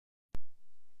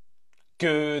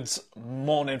Good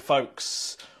morning,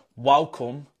 folks.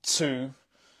 Welcome to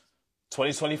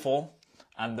 2024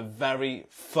 and the very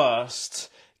first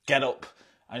Get Up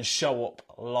and Show Up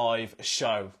live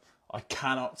show. I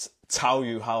cannot tell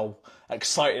you how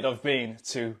excited I've been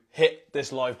to hit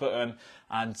this live button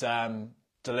and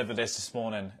deliver this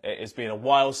morning. It has been a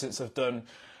while since I've done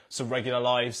some regular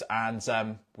lives,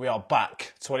 and we are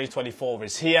back. 2024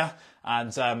 is here,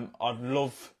 and I'd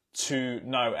love to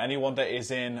know anyone that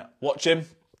is in watching.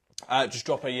 Just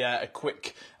drop a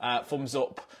quick thumbs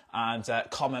up and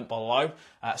comment below.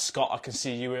 Scott, I can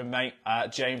see you and mate.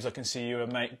 James, I can see you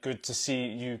and mate. Good to see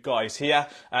you guys here.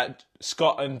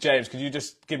 Scott and James, could you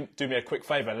just do me a quick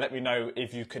favour and let me know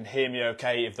if you can hear me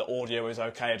okay, if the audio is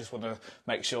okay. I just want to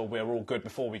make sure we're all good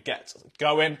before we get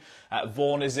going.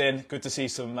 Vaughan is in. Good to see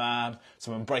some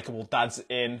Unbreakable Dads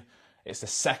in. It's the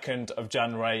 2nd of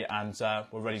January and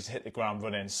we're ready to hit the ground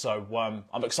running. So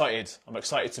I'm excited. I'm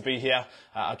excited to be here.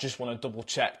 I just want to double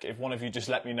check if one of you just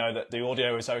let me know that the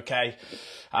audio is okay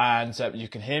and you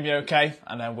can hear me okay.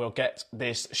 And then we'll get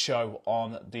this show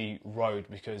on the road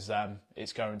because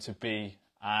it's going to be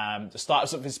the start of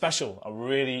something special. I'm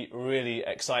really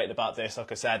excited about this.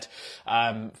 Like I said,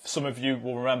 some of you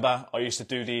will remember I used to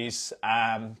do these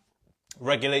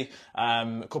regularly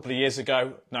a couple of years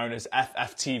ago, known as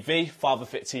FFTV, Father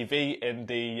Fit TV, in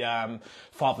the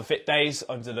Father Fit days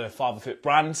under the Father Fit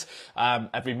brand,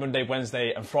 every Monday,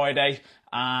 Wednesday and Friday.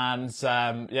 And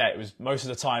it was most of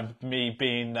the time me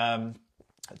being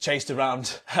chased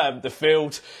around the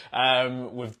field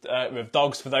with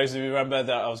dogs. For those of you who remember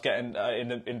that I was getting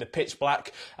in the pitch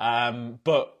black,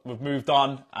 but we've moved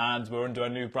on and we're under a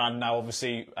new brand now.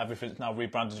 Obviously, everything's now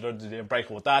rebranded under the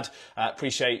Unbreakable Dad.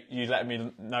 Appreciate you letting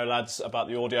me know, lads, about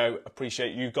the audio.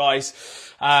 Appreciate you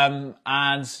guys. I've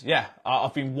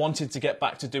been wanting to get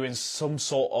back to doing some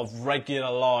sort of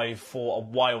regular live for a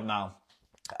while now.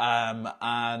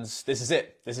 And this is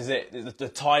it.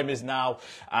 The time is now,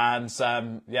 and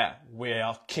we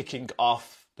are kicking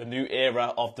off the new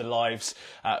era of the lives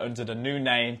under the new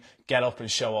name, Get Up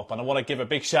and Show Up. And I want to give a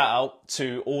big shout out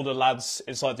to all the lads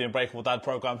inside the Unbreakable Dad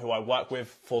program who I work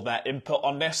with for their input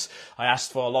on this. I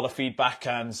asked for a lot of feedback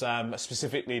and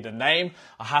specifically the name.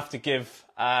 I have to give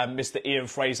Mr. Ian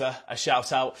Fraser a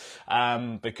shout out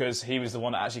because he was the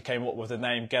one that actually came up with the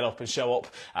name Get Up and Show Up,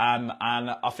 and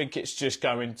I think it's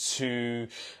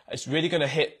really going to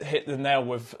hit the nail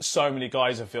with so many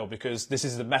guys, I feel, because this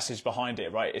is the message behind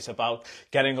it, right? It's about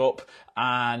getting up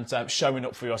and showing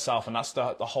up for yourself, and that's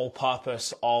the whole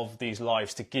purpose of these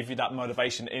lives, to give you that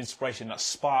motivation, inspiration, that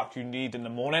spark you need in the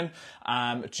morning,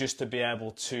 just to be able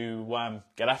to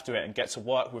get after it and get to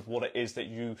work with what it is that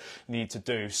you need to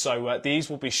do. So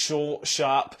these will be short,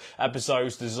 sharp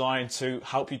episodes designed to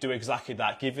help you do exactly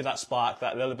that, give you that spark,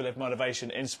 that little bit of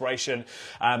motivation, inspiration.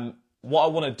 What I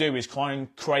want to do is try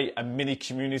and create a mini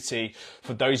community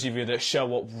for those of you that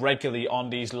show up regularly on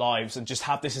these lives, and just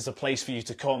have this as a place for you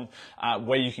to come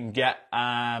where you can get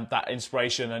that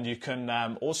inspiration, and you can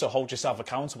also hold yourself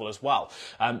accountable as well.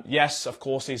 Yes, of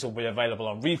course, these will be available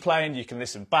on replay, and you can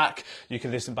listen back. You can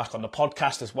listen back on the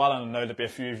podcast as well, and I know there'll be a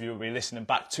few of you who will be listening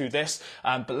back to this.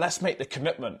 But let's make the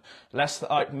commitment. Let's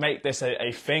make this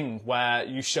a thing where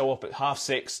you show up at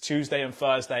 6:30, Tuesday and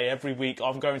Thursday every week.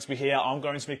 I'm going to be here. I'm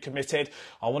going to be committed.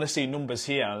 I want to see numbers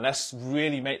here, and let's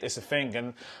really make this a thing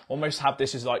and almost have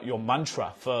this as like your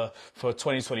mantra for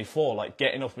 2024, like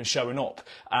getting up and showing up,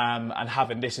 and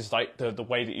having this as like the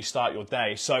way that you start your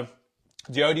day. So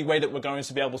the only way that we're going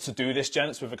to be able to do this,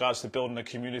 gents, with regards to building a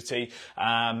community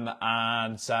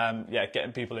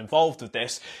getting people involved with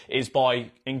this, is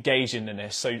by engaging in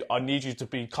this. So I need you to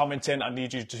be commenting. I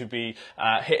need you to be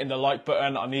hitting the like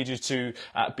button. I need you to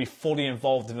be fully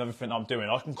involved in everything I'm doing.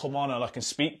 I can come on and I can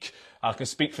speak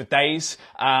for days,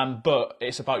 but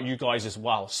it's about you guys as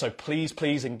well. So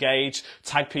please engage,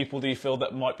 tag people that you feel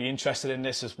that might be interested in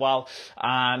this as well.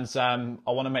 And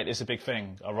I want to make this a big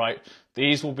thing, all right?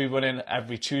 These will be running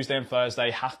every Tuesday and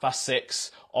Thursday,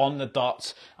 6:30 on the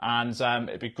dot. And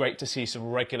it'd be great to see some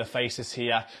regular faces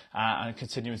here and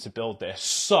continuing to build this.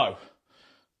 So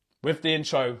with the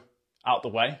intro out the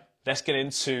way, let's get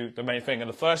into the main thing. And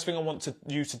the first thing I want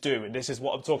you to do, and this is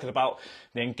what I'm talking about,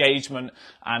 the engagement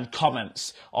and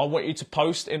comments. I want you to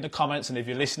post in the comments, and if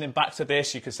you're listening back to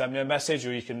this, you can send me a message,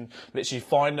 or you can literally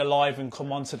find the live and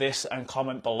come onto this and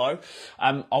comment below.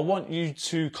 I want you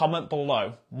to comment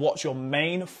below what your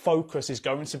main focus is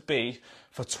going to be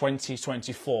for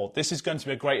 2024. This is going to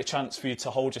be a great chance for you to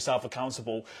hold yourself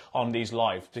accountable on these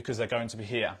live, because they're going to be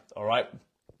here, all right?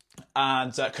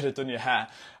 and could have done your hair.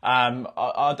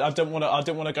 I don't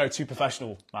want to go too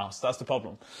professional, Mouse. That's the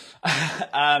problem.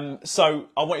 So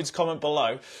I want you to comment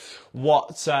below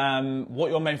what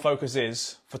your main focus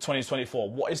is for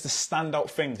 2024. What is the standout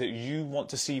thing that you want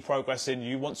to see progress in,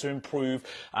 you want to improve,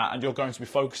 and you're going to be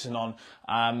focusing on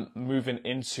moving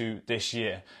into this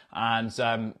year? And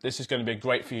this is going to be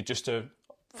great for you just to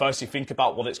firstly think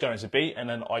about what it's going to be, and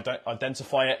then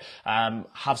identify it,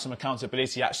 have some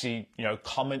accountability, actually,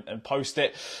 comment and post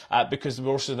it, because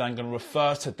we're also then going to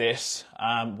refer to this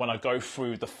when I go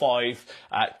through the 5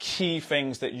 key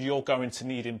things that you're going to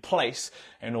need in place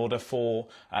in order for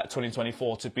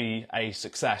 2024 to be a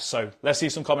success. So let's see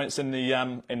some comments in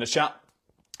the chat.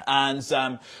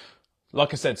 And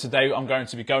like I said, today I'm going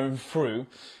to be going through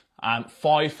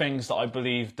 5 things that I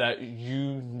believe that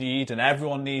you need and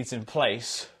everyone needs in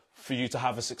place for you to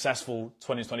have a successful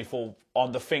 2024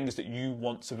 on the things that you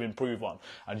want to improve on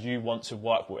and you want to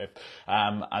work with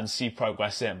and see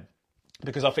progress in.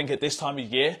 Because I think at this time of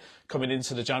year, coming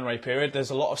into the January period,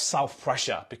 there's a lot of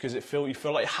self-pressure because you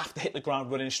feel like you have to hit the ground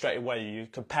running straight away. You're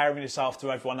comparing yourself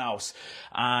to everyone else.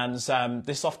 And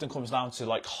this often comes down to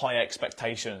like high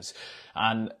expectations.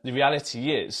 And the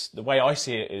reality is, the way I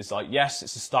see it is like, yes,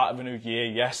 it's the start of a new year.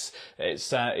 Yes,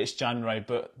 it's January.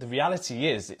 But the reality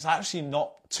is, it's actually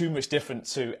not too much different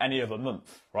to any other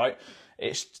month, right?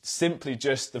 It's simply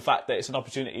just the fact that it's an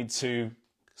opportunity to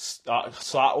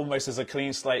start almost as a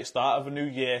clean slate, start of a new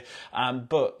year,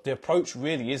 but the approach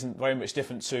really isn't very much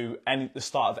different to the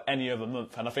start of any other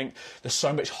month. And I think there's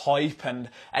so much hype and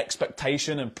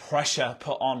expectation and pressure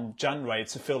put on January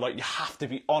to feel like you have to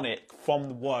be on it from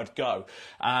the word go,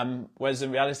 whereas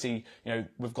in reality,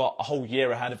 we've got a whole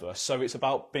year ahead of us. So it's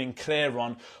about being clear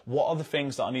on what are the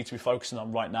things that I need to be focusing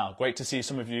on right now. Great to see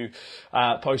some of you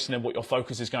posting in what your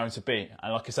focus is going to be.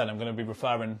 And like I said, I'm going to be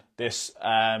referring this,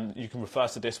 you can refer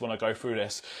to this when I go through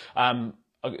this. Like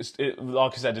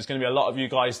I said, there's going to be a lot of you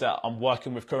guys that I'm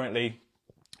working with currently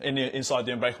inside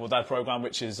the Unbreakable Dad program,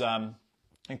 which is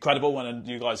incredible, and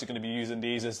you guys are going to be using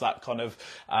these as that kind of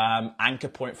anchor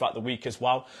point throughout the week as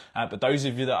well. But those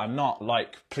of you that are not,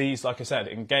 please, like I said,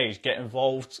 engage, get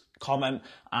involved, comment,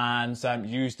 and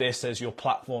use this as your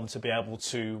platform to be able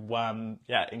to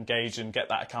engage and get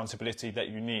that accountability that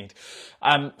you need.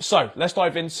 So let's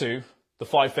dive into the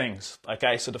 5 things.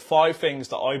 Okay, so the 5 things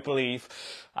that I believe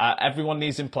everyone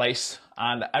needs in place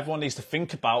and everyone needs to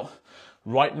think about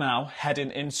right now, heading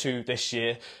into this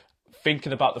year,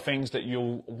 thinking about the things that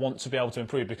you'll want to be able to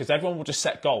improve, because everyone will just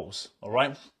set goals, all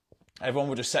right? Everyone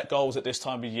will just set goals at this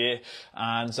time of year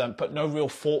and put no real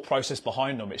thought process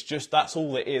behind them. It's just, that's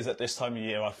all it is at this time of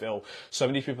year, I feel. So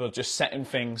many people are just setting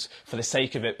things for the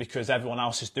sake of it because everyone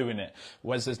else is doing it,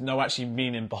 whereas there's no actually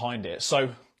meaning behind it. So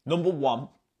number 1,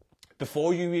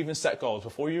 before you even set goals,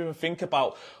 before you even think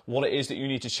about what it is that you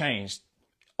need to change,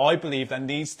 I believe there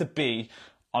needs to be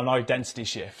an identity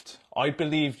shift. I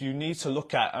believe you need to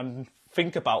look at and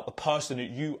think about the person that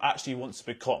you actually want to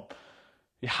become.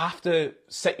 You have to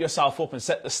set yourself up and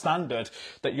set the standard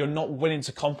that you're not willing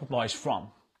to compromise from.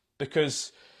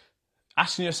 Because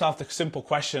asking yourself the simple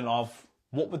question of,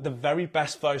 what would the very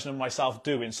best version of myself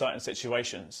do in certain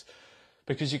situations?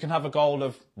 Because you can have a goal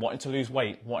of wanting to lose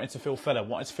weight, wanting to feel fitter,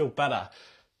 wanting to feel better.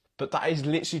 But that is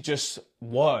literally just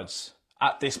words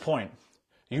at this point.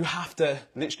 You have to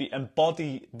literally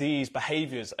embody these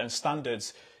behaviors and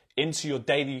standards into your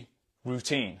daily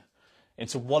routine,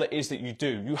 into what it is that you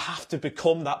do. You have to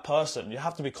become that person. You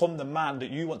have to become the man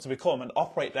that you want to become and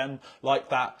operate them like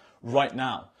that right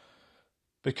now.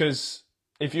 Because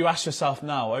if you ask yourself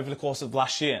now, over the course of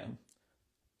last year,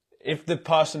 if the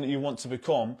person that you want to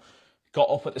become got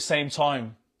up at the same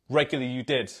time regularly you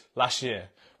did last year,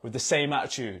 with the same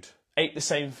attitude, ate the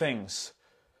same things,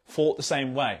 thought the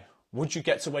same way, would you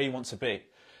get to where you want to be?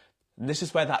 And this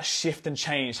is where that shift and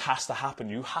change has to happen.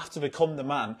 You have to become the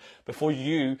man before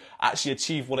you actually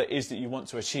achieve what it is that you want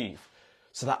to achieve.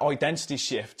 So that identity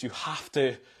shift, it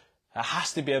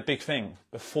has to be a big thing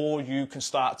before you can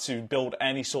start to build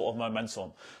any sort of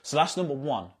momentum. So that's number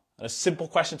 1. And a simple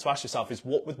question to ask yourself is,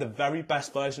 what would the very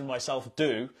best version of myself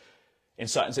do in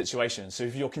certain situations? So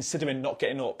if you're considering not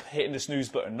getting up, hitting the snooze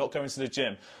button, not going to the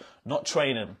gym, not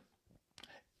training,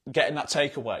 getting that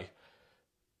takeaway,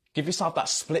 give yourself that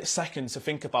split second to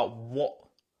think about what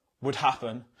would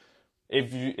happen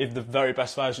if the very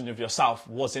best version of yourself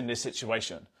was in this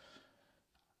situation.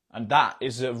 And that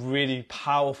is a really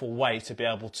powerful way to be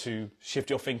able to shift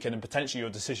your thinking and potentially your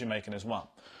decision making as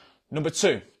well. Number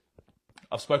 2,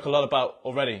 I've spoken a lot about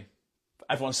already.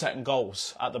 Everyone's setting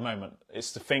goals at the moment.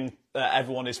 It's the thing that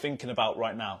everyone is thinking about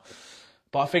right now.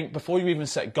 But I think before you even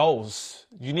set goals,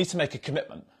 you need to make a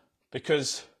commitment,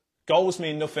 because Goals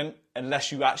mean nothing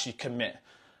unless you actually commit.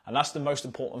 And that's the most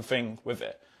important thing with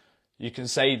it. You can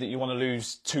say that you want to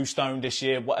lose 2 stone this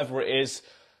year, whatever it is,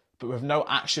 but with no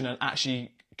action and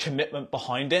actually commitment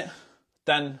behind it,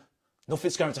 then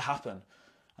nothing's going to happen.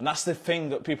 And that's the thing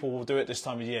that people will do at this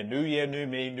time of year. New year, new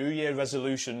me, new year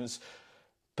resolutions.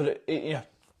 But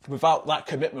without that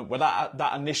commitment, without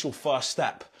that initial first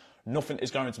step, nothing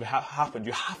is going to happen.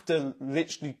 You have to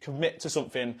literally commit to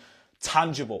something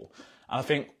tangible. And I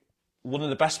think one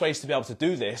of the best ways to be able to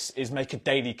do this is make a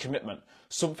daily commitment.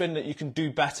 Something that you can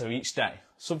do better each day.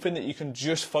 Something that you can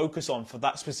just focus on for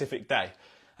that specific day.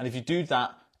 And if you do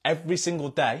that every single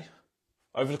day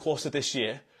over the course of this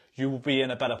year, you will be in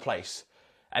a better place.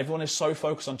 Everyone is so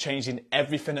focused on changing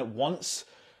everything at once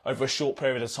over a short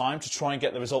period of time to try and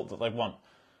get the result that they want.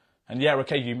 And yeah,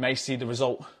 okay, you may see the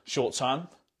result short term,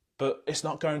 but it's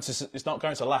not going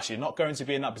to last. You're not going to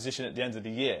be in that position at the end of the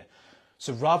year.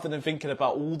 So rather than thinking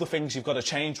about all the things you've got to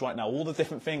change right now, all the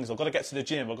different things, I've got to get to the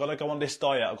gym, I've got to go on this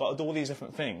diet, I've got to do all these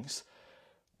different things,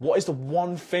 what is the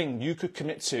one thing you could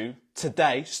commit to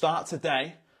today, start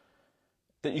today,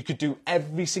 that you could do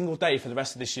every single day for the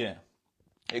rest of this year?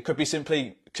 It could be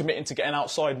simply committing to getting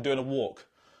outside and doing a walk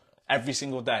every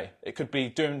single day. It could be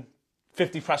doing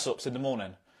 50 press-ups in the morning.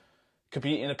 It could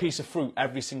be eating a piece of fruit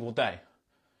every single day.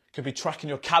 It could be tracking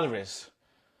your calories.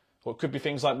 Or it could be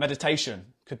things like meditation.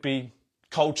 It could be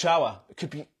cold shower. It could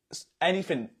be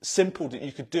anything simple that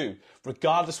you could do,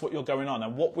 regardless what you're going on.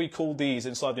 And what we call these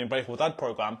inside the Unbreakable Dad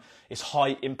program is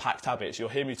high impact habits. You'll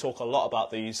hear me talk a lot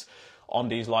about these on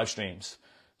these live streams.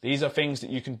 These are things that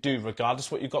you can do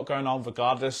regardless what you've got going on,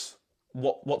 regardless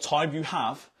what time you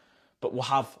have, but will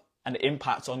have an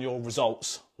impact on your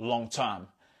results long term.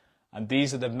 And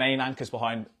these are the main anchors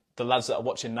behind the lads that are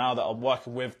watching now that I'm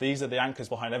working with. These are the anchors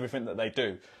behind everything that they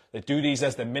do. They do these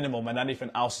as the minimum and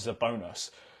anything else is a bonus.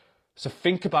 So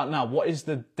think about now, what is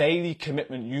the daily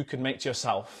commitment you can make to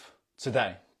yourself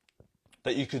today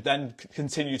that you could then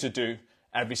continue to do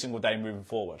every single day moving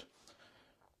forward?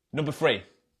 Number 3,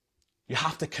 you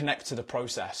have to connect to the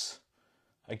process.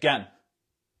 Again,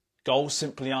 goals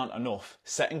simply aren't enough.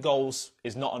 Setting goals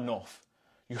is not enough.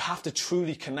 You have to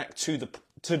truly connect to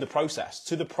the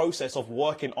process of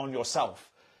working on yourself.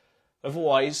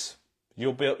 Otherwise,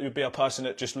 you'll be a person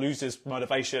that just loses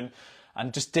motivation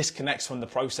and just disconnects from the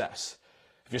process.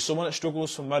 If you're someone that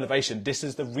struggles from motivation, this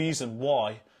is the reason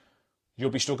why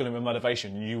you'll be struggling with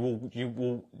motivation.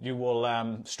 You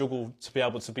will struggle to be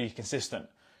able to be consistent.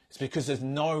 It's because there's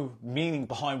no meaning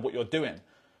behind what you're doing.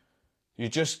 You're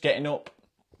just getting up,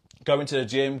 going to the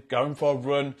gym, going for a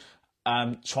run,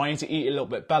 trying to eat a little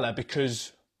bit better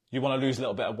because you want to lose a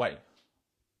little bit of weight.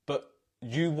 But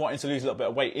you wanting to lose a little bit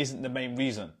of weight isn't the main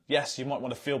reason. Yes, you might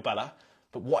want to feel better,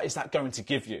 but what is that going to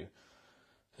give you?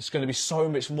 It's going to be so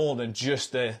much more than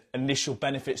just the initial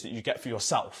benefits that you get for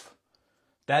yourself.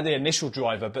 They're the initial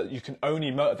driver, but you can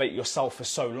only motivate yourself for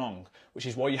so long, which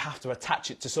is why you have to attach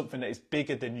it to something that is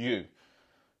bigger than you.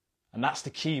 And that's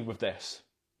the key with this.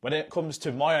 When it comes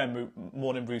to my own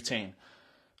morning routine,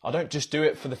 I don't just do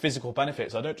it for the physical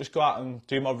benefits. I don't just go out and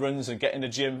do my runs and get in the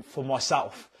gym for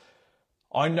myself.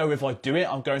 I know if I do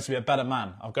it, I'm going to be a better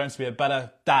man. I'm going to be a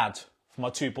better dad for my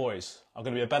 2 boys. I'm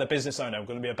going to be a better business owner. I'm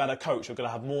going to be a better coach. I'm going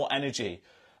to have more energy.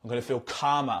 I'm going to feel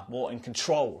calmer, more in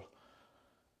control.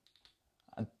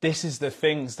 And this is the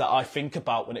things that I think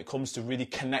about when it comes to really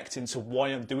connecting to why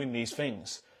I'm doing these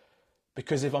things.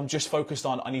 Because if I'm just focused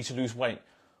on I need to lose weight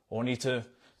or I need to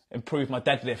improve my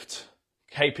deadlift,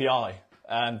 KPI,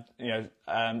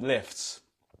 lifts,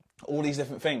 all these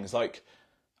different things, like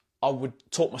I would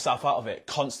talk myself out of it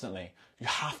constantly. You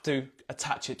have to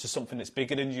attach it to something that's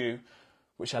bigger than you,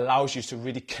 which allows you to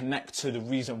really connect to the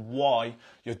reason why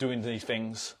you're doing these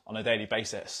things on a daily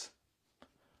basis.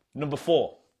 Number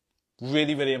 4,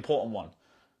 really, really important one.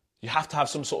 You have to have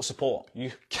some sort of support.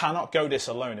 You cannot go this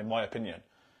alone, in my opinion.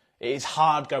 It is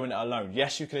hard going it alone.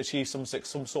 Yes, you can achieve some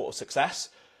sort of success,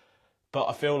 but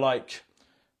I feel like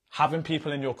having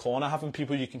people in your corner, having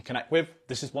people you can connect with,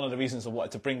 this is one of the reasons I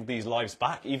wanted to bring these lives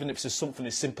back, even if it's just something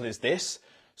as simple as this.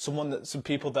 Some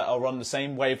people that are on the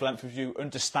same wavelength as you,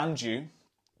 understand you,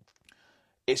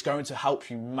 it's going to help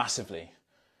you massively.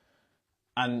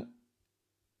 And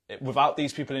without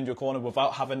these people in your corner,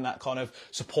 without having that kind of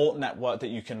support network that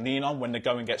you can lean on when the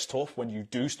going gets tough, when you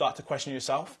do start to question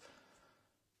yourself,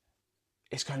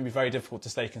 it's going to be very difficult to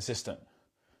stay consistent.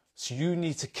 So you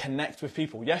need to connect with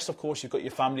people. Yes, of course, you've got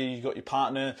your family, you've got your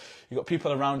partner, you've got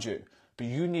people around you, but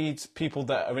you need people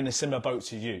that are in a similar boat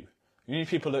to you. You need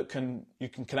people that you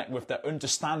can connect with that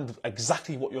understand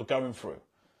exactly what you're going through.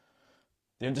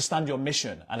 They understand your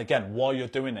mission and, again, why you're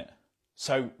doing it.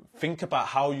 So think about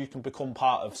how you can become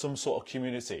part of some sort of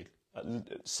community.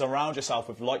 Surround yourself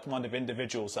with like-minded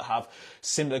individuals that have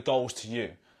similar goals to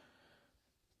you.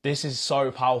 This is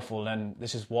so powerful, and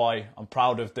this is why I'm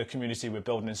proud of the community we're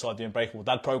building inside the Unbreakable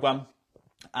Dad program,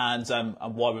 and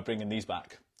why we're bringing these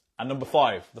back. And number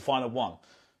 5, the final one.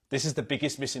 This is the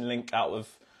biggest missing link out of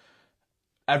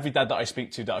every dad that I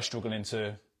speak to that are struggling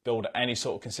to build any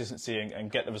sort of consistency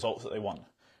and get the results that they want.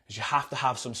 Is you have to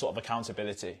have some sort of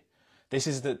accountability. This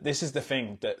is the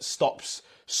thing that stops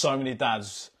so many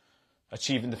dads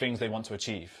achieving the things they want to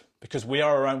achieve. Because we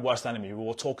are our own worst enemy. We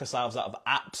will talk ourselves out of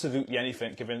absolutely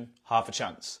anything given half a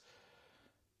chance.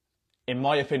 In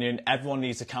my opinion, everyone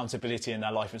needs accountability in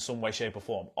their life in some way, shape or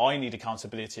form. I need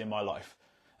accountability in my life.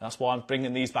 And that's why I'm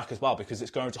bringing these back as well, because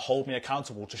it's going to hold me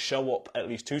accountable to show up at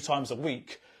least 2 times a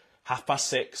week,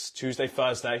 6:30, Tuesday,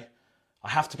 Thursday. I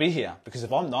have to be here, because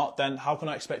if I'm not, then how can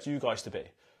I expect you guys to be?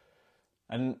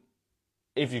 And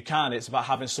if you can, it's about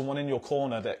having someone in your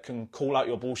corner that can call out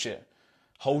your bullshit,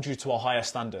 hold you to a higher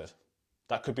standard.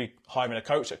 That could be hiring a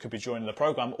coach, that could be joining the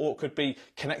program, or it could be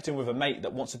connecting with a mate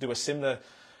that wants to do a similar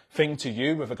thing to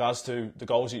you with regards to the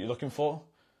goals that you're looking for,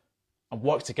 and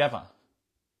work together.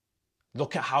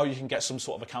 Look at how you can get some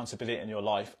sort of accountability in your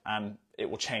life, and it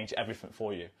will change everything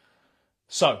for you.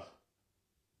 So,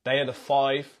 they are the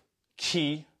 5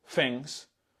 key things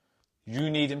you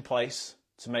need in place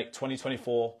to make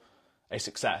 2024 a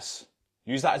success.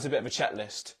 Use that as a bit of a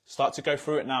checklist. Start to go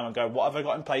through it now and go, what have I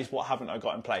got in place? What haven't I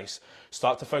got in place?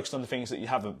 Start to focus on the things that you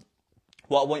haven't.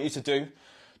 What I want you to do,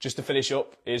 just to finish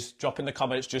up, is drop in the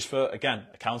comments just for, again,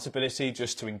 accountability,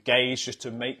 just to engage, just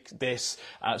to make this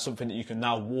something that you can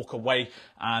now walk away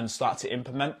and start to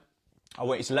implement. I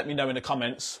want you to let me know in the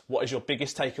comments, what is your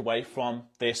biggest takeaway from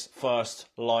this first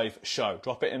live show?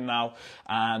 Drop it in now,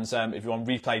 and if you're on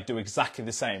replay, do exactly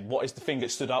the same. What is the thing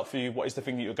that stood out for you? What is the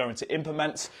thing that you're going to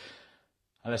implement?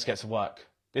 And let's get to work.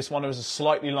 This one was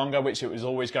slightly longer, which it was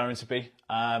always going to be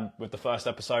with the first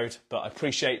episode, but I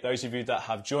appreciate those of you that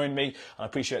have joined me, and I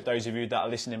appreciate those of you that are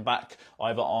listening back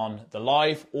either on the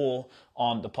live or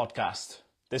on the podcast.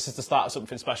 This is the start of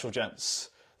something special, gents.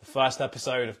 The first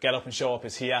episode of Get Up and Show Up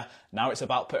is here. Now it's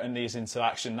about putting these into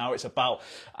action. Now it's about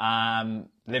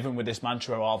living with this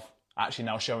mantra of actually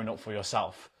now showing up for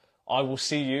yourself. I will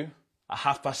see you at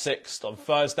 6:30 on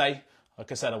Thursday.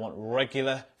 Like I said, I want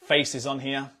regular faces on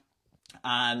here,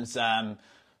 and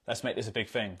let's make this a big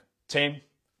thing. Team,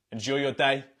 enjoy your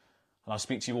day, and I'll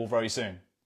speak to you all very soon.